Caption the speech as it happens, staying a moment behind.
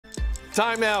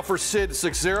Time now for Sid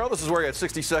 6-0. This is where you got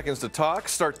 60 seconds to talk.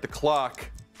 Start the clock,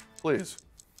 please.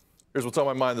 Here's what's on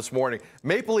my mind this morning.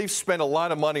 Maple Leafs spend a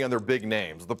lot of money on their big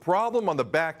names. The problem on the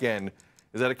back end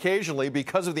is that occasionally,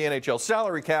 because of the NHL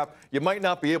salary cap, you might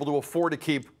not be able to afford to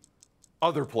keep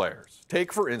other players.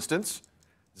 Take, for instance,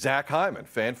 Zach Hyman,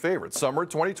 fan favorite. Summer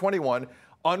 2021,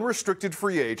 unrestricted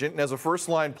free agent, and as a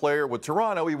first-line player with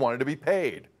Toronto, he wanted to be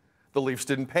paid. The Leafs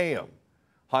didn't pay him.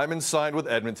 Hyman signed with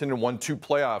Edmonton and won 2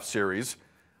 playoff series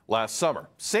last summer.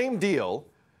 Same deal.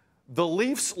 The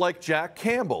Leafs like Jack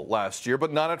Campbell last year,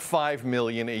 but not at $5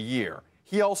 million a year.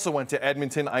 He also went to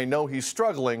Edmonton. I know he's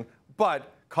struggling,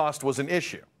 but cost was an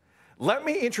issue. Let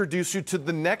me introduce you to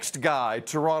the next guy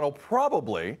Toronto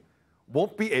probably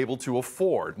won't be able to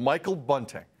afford, Michael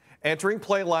Bunting. Entering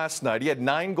play last night, he had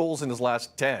 9 goals in his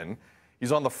last 10.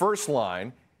 He's on the first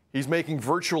line. He's making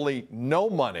virtually no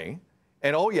money.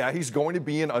 And oh yeah, he's going to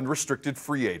be an unrestricted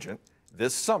free agent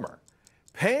this summer.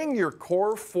 Paying your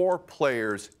core 4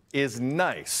 players is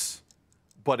nice,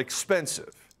 but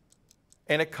expensive.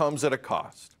 And it comes at a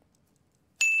cost.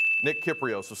 Nick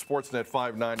Kypreos of Sportsnet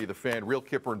 590, The Fan, real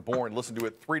Kipper and born. Listen to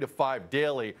it 3 to 5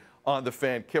 daily on The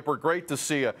Fan. Kipper, great to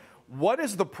see you. What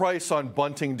is the price on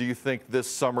Bunting, do you think, this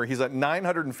summer? He's at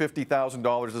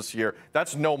 $950,000 this year.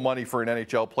 That's no money for an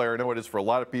NHL player. I know it is for a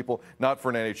lot of people, not for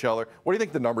an NHLer. What do you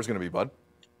think the number's going to be, bud?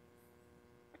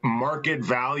 Market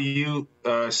value,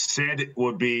 Sid,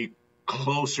 would be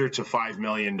closer to $5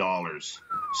 million.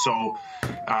 So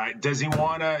does he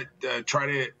want to try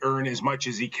to earn as much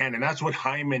as he can? And that's what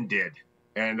Hyman did.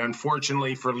 And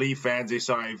unfortunately for Leaf fans, they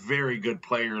saw a very good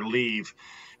player leave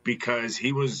because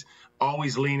he was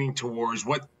always leaning towards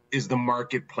what is the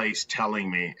marketplace telling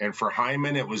me. And for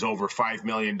Hyman, it was over $5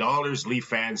 million. Leaf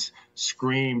fans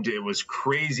screamed it was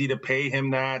crazy to pay him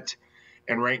that.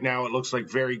 And right now it looks like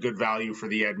very good value for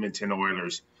the Edmonton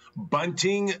Oilers.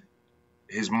 Bunting,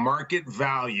 his market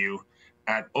value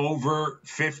at over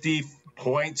 50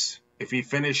 points, if he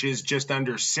finishes just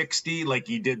under 60 like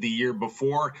he did the year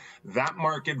before, that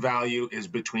market value is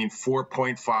between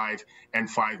 $4.5 and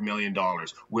 $5 million.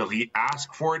 Will he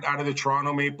ask for it out of the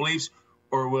Toronto Maple Leafs,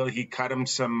 or will he cut him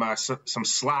some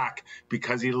slack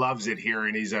because he loves it here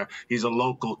and he's a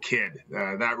local kid?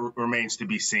 That remains to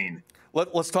be seen.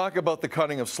 Let's talk about the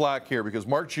cutting of slack here, because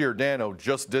Mark Giordano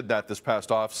just did that this past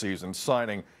offseason,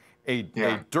 signing a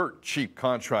dirt cheap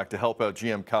contract to help out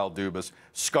GM Kyle Dubas.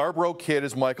 Scarborough kid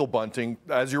is Michael Bunting,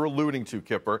 as you're alluding to,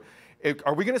 Kipper.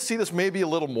 Are we going to see this maybe a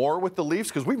little more with the Leafs?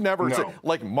 Because we've never,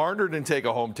 like Marner didn't take a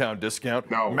hometown discount.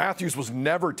 No. Matthews was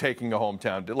never taking a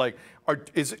hometown. Like,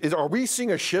 are we seeing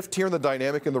a shift here in the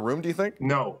dynamic in the room, do you think?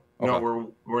 No. Okay.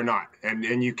 No, we're not.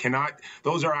 And you cannot,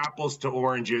 those are apples to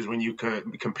oranges when you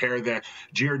compare the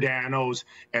Giordanos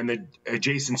and the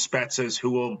Jason Spetzas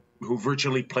who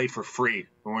virtually play for free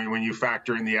when you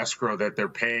factor in the escrow that they're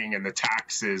paying and the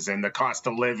taxes and the cost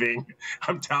of living.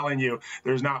 I'm telling you,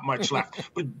 there's not much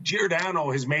left. But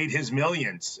Giordano has made his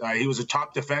millions. He was a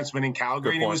top defenseman in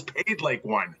Calgary and he was paid like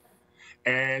one.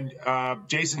 And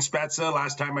Jason Spezza,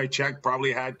 last time I checked,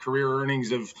 probably had career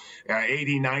earnings of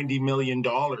 $80–90 million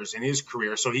in his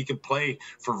career, so he could play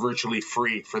for virtually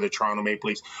free for the Toronto Maple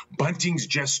Leafs. Bunting's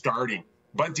just starting.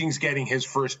 Bunting's getting his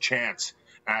first chance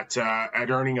at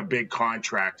earning a big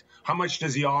contract. How much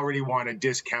does he already want to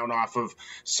discount off of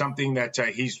something that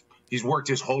he's worked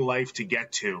his whole life to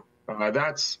get to?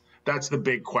 That's the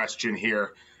big question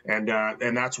here. And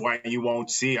that's why you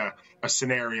won't see a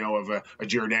scenario of a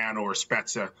Giordano or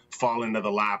Spezza fall into the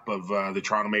lap of the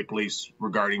Toronto Maple Leafs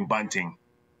regarding Bunting.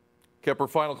 Kipper,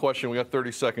 final question. We got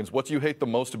 30 seconds. What do you hate the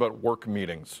most about work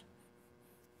meetings?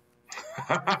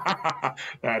 That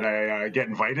I get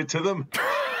invited to them.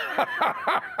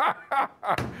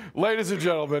 Ladies and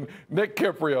gentlemen, Nick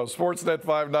Kypreos, Sportsnet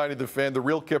 590, The Fan, the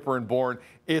real Kipper and born.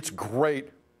 It's great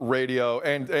radio,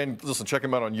 and listen, check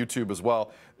him out on YouTube as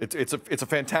well. It's a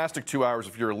fantastic 2 hours.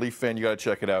 If you're a Leaf fan, you got to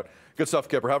check it out. Good stuff,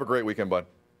 Kipper. Have a great weekend, bud.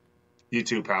 You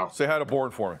too, pal. Say hi to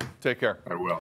Bourne for me. Take care. I will.